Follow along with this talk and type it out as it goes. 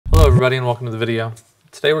everybody, and welcome to the video.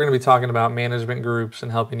 Today we're going to be talking about management groups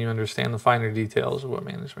and helping you understand the finer details of what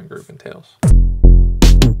management group entails.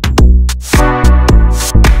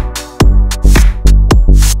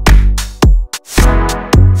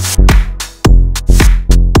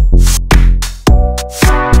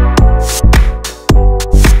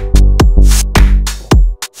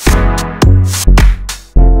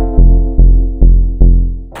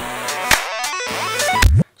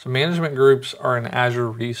 So management groups are an Azure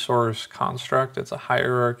resource construct. It's a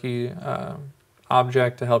hierarchy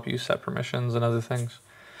object to help you set permissions and other things.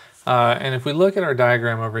 And if we look at our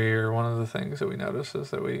diagram over here, one of the things that we notice is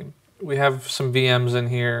that we have some VMs in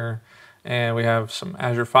here, and we have some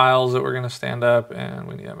Azure files that we're going to stand up, and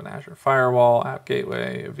we have an Azure firewall, app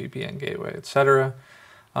gateway, a VPN gateway, etc.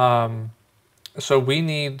 So we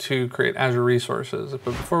need to create Azure resources. But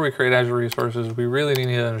before we create Azure resources, we really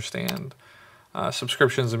need to understand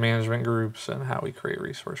subscriptions and management groups and how we create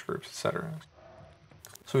resource groups, etc.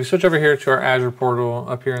 So we switch over here to our Azure portal.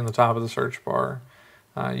 Up here in the top of the search bar,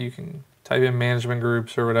 you can type in management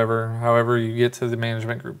groups or whatever, however you get to the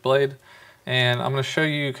management group blade. And I'm going to show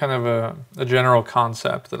you kind of a general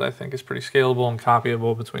concept that I think is pretty scalable and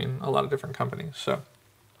copyable between a lot of different companies. So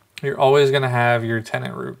you're always going to have your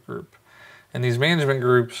tenant root group, and these management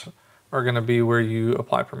groups are going to be where you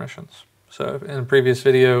apply permissions. So in a previous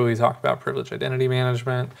video, we talked about privileged identity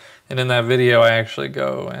management. And in that video, I actually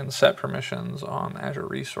go and set permissions on Azure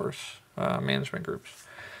resource management groups.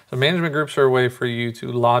 So management groups are a way for you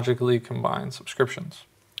to logically combine subscriptions.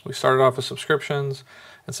 We started off with subscriptions,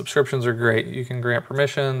 and subscriptions are great. You can grant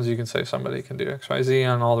permissions. You can say somebody can do XYZ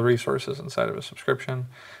on all the resources inside of a subscription.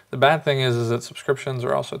 The bad thing is that subscriptions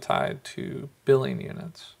are also tied to billing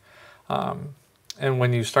units. And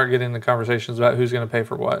when you start getting the conversations about who's going to pay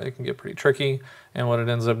for what, it can get pretty tricky. And what it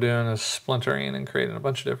ends up doing is splintering and creating a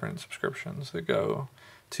bunch of different subscriptions that go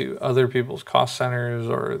to other people's cost centers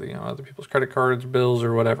or other people's credit cards, bills,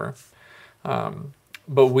 or whatever.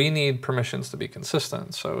 But we need permissions to be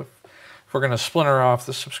consistent. So if we're going to splinter off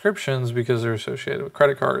the subscriptions because they're associated with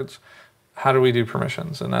credit cards, how do we do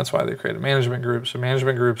permissions? And that's why they created management groups. So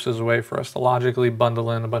management groups is a way for us to logically bundle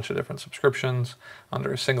in a bunch of different subscriptions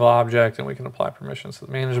under a single object, and we can apply permissions to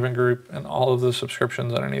the management group, and all of the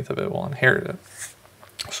subscriptions underneath of it will inherit it.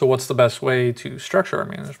 So what's the best way to structure our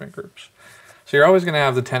management groups? So you're always going to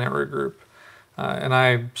have the tenant root group. And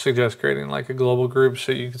I suggest creating like a global group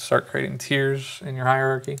so you can start creating tiers in your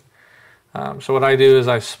hierarchy. So what I do is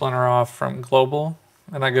I splinter off from global,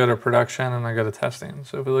 and I go to production, and I go to testing.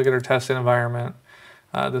 So if we look at our testing environment,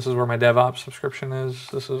 this is where my DevOps subscription is.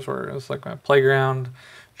 This is where it's like my playground.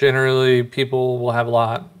 Generally, people will have a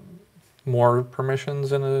lot more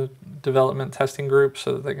permissions in a development testing group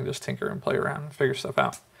so that they can just tinker and play around and figure stuff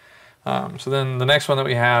out. So then the next one that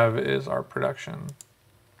we have is our production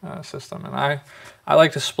system. And I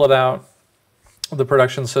like to split out the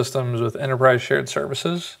production systems with enterprise shared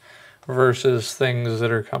services versus things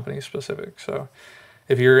that are company specific. So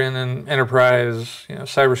if you're in an enterprise,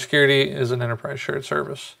 cybersecurity is an enterprise shared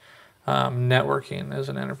service. Networking is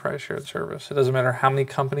an enterprise shared service. It doesn't matter how many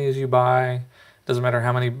companies you buy. It doesn't matter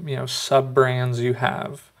how many sub-brands you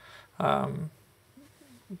have.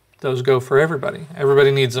 Those go for everybody.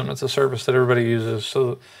 Everybody needs them. It's a service that everybody uses.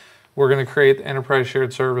 So we're going to create enterprise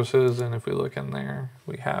shared services, and if we look in there,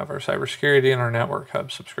 we have our cybersecurity and our network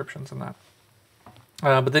hub subscriptions in that.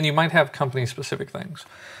 But then you might have company-specific things.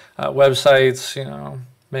 Websites,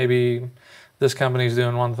 maybe this company's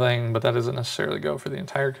doing one thing, but that doesn't necessarily go for the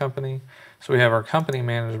entire company. So we have our company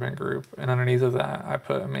management group, and underneath of that, I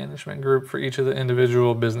put a management group for each of the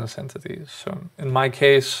individual business entities. So in my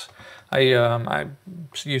case, I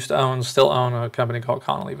used to still own a company called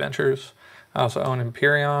Connolly Ventures. I also own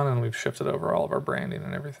Empyrean, and we've shifted over all of our branding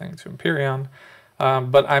and everything to Empyrean.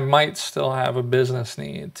 But I might still have a business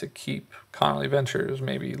need to keep Connolly Ventures,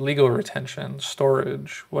 maybe legal retention,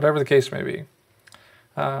 storage, whatever the case may be.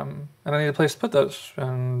 And I need a place to put those,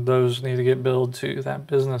 and those need to get billed to that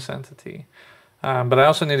business entity. But I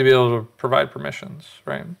also need to be able to provide permissions,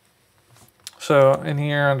 right? So in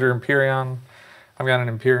here under Empyrean, I've got an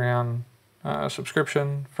Empyrean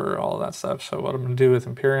subscription for all of that stuff. So what I'm going to do with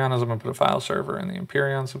Empyrean is I'm going to put a file server in the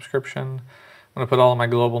Empyrean subscription. I'm going to put all of my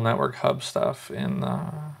global network hub stuff in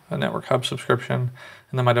a network hub subscription,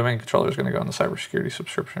 and then my domain controller is going to go in the cybersecurity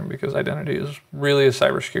subscription because identity is really a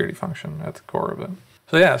cybersecurity function at the core of it.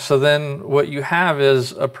 So yeah, so then what you have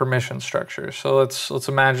is a permission structure. So let's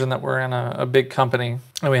imagine that we're in a big company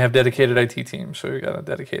and we have dedicated IT teams. So we got a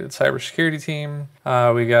dedicated cybersecurity team,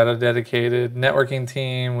 we got a dedicated networking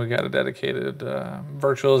team, we got a dedicated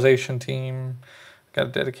virtualization team, got a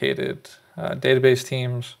dedicated database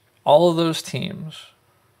teams. All of those teams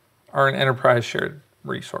are an enterprise shared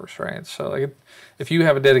resource, right? So like if you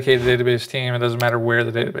have a dedicated database team, it doesn't matter where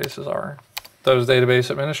the databases are. Those database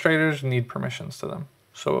administrators need permissions to them.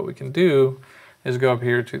 So what we can do is go up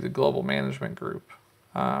here to the global management group,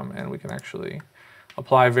 and we can actually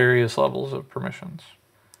apply various levels of permissions.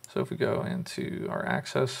 So if we go into our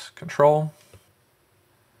access control,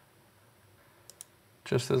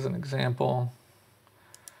 just as an example,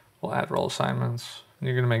 we'll add role assignments, and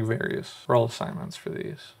you're going to make various role assignments for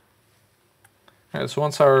these. All right, so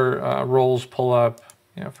once our roles pull up,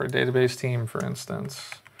 for a database team, for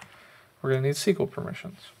instance, we're going to need SQL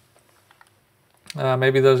permissions.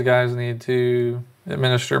 Maybe those guys need to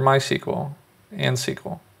administer MySQL and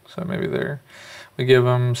SQL. So maybe we give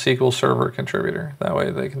them SQL Server contributor. That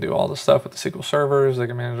way they can do all the stuff with the SQL servers. They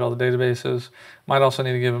can manage all the databases. Might also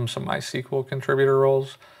need to give them some MySQL contributor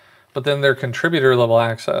roles. But then their contributor level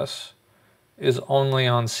access is only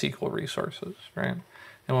on SQL resources, right?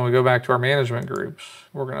 And when we go back to our management groups,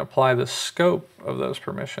 we're going to apply the scope of those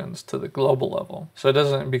permissions to the global level. So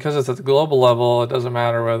because it's at the global level, it doesn't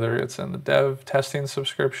matter whether it's in the dev testing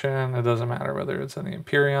subscription, it doesn't matter whether it's in the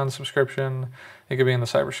Empyrean subscription, it could be in the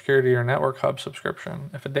cybersecurity or network hub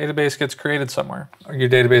subscription. If a database gets created somewhere, your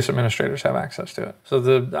database administrators have access to it. So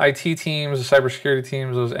the IT teams, the cybersecurity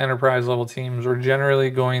teams, those enterprise level teams are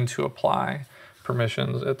generally going to apply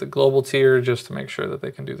permissions at the global tier just to make sure that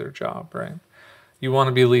they can do their job, right? You want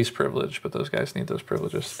to be least privileged, but those guys need those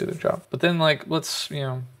privileges to do their job. But then let's,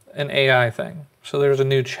 an AI thing. So there's a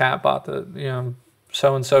new chat bot that,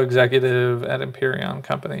 so-and-so executive at Empyrean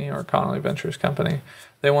company or Connolly Ventures company,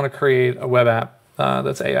 they want to create a web app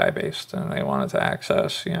that's AI based, and they want it to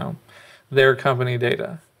access, their company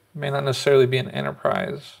data. It may not necessarily be an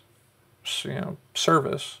enterprise,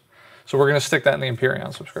 service. So we're going to stick that in the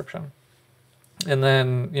Empyrean subscription. And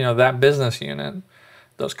then, that business unit,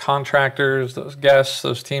 those contractors, those guests,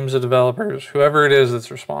 those teams of developers, whoever it is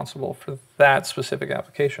that's responsible for that specific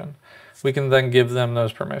application, we can then give them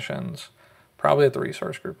those permissions, probably at the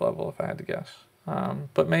resource group level, if I had to guess.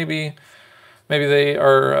 But maybe they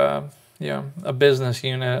are, a business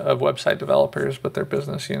unit of website developers, but their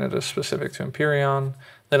business unit is specific to Empyrean.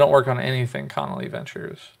 They don't work on anything Connolly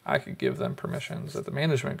Ventures. I could give them permissions at the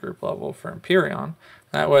management group level for Empyrean.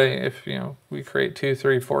 That way, if we create 2,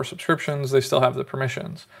 3, 4 subscriptions, they still have the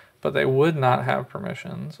permissions, but they would not have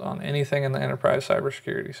permissions on anything in the enterprise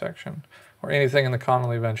cybersecurity section or anything in the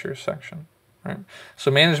Connolly Ventures section, right?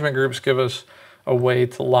 So management groups give us a way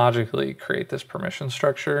to logically create this permission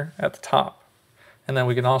structure at the top. And then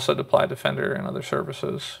we can also deploy Defender and other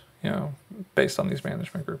services, based on these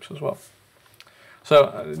management groups as well.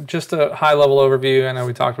 So just a high-level overview. I know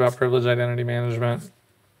we talked about privileged identity management.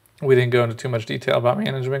 We didn't go into too much detail about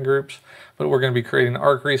management groups, but we're going to be creating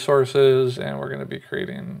ARC resources, and we're going to be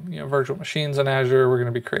creating virtual machines in Azure. We're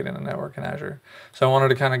going to be creating a network in Azure. So I wanted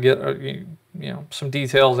to kind of get some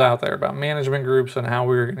details out there about management groups and how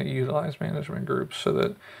we're going to utilize management groups so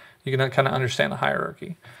that you can kind of understand the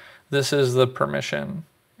hierarchy. This is the permission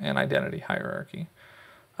and identity hierarchy.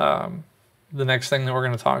 The next thing that we're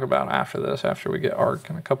going to talk about after this, after we get ARC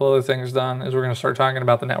and a couple other things done, is we're going to start talking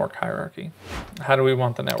about the network hierarchy. How do we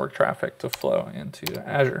want the network traffic to flow into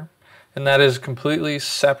Azure? And that is completely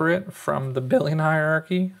separate from the billing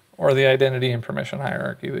hierarchy or the identity and permission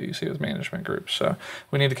hierarchy that you see with management groups. So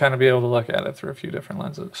we need to kind of be able to look at it through a few different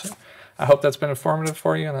lenses. So I hope that's been informative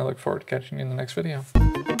for you, and I look forward to catching you in the next video.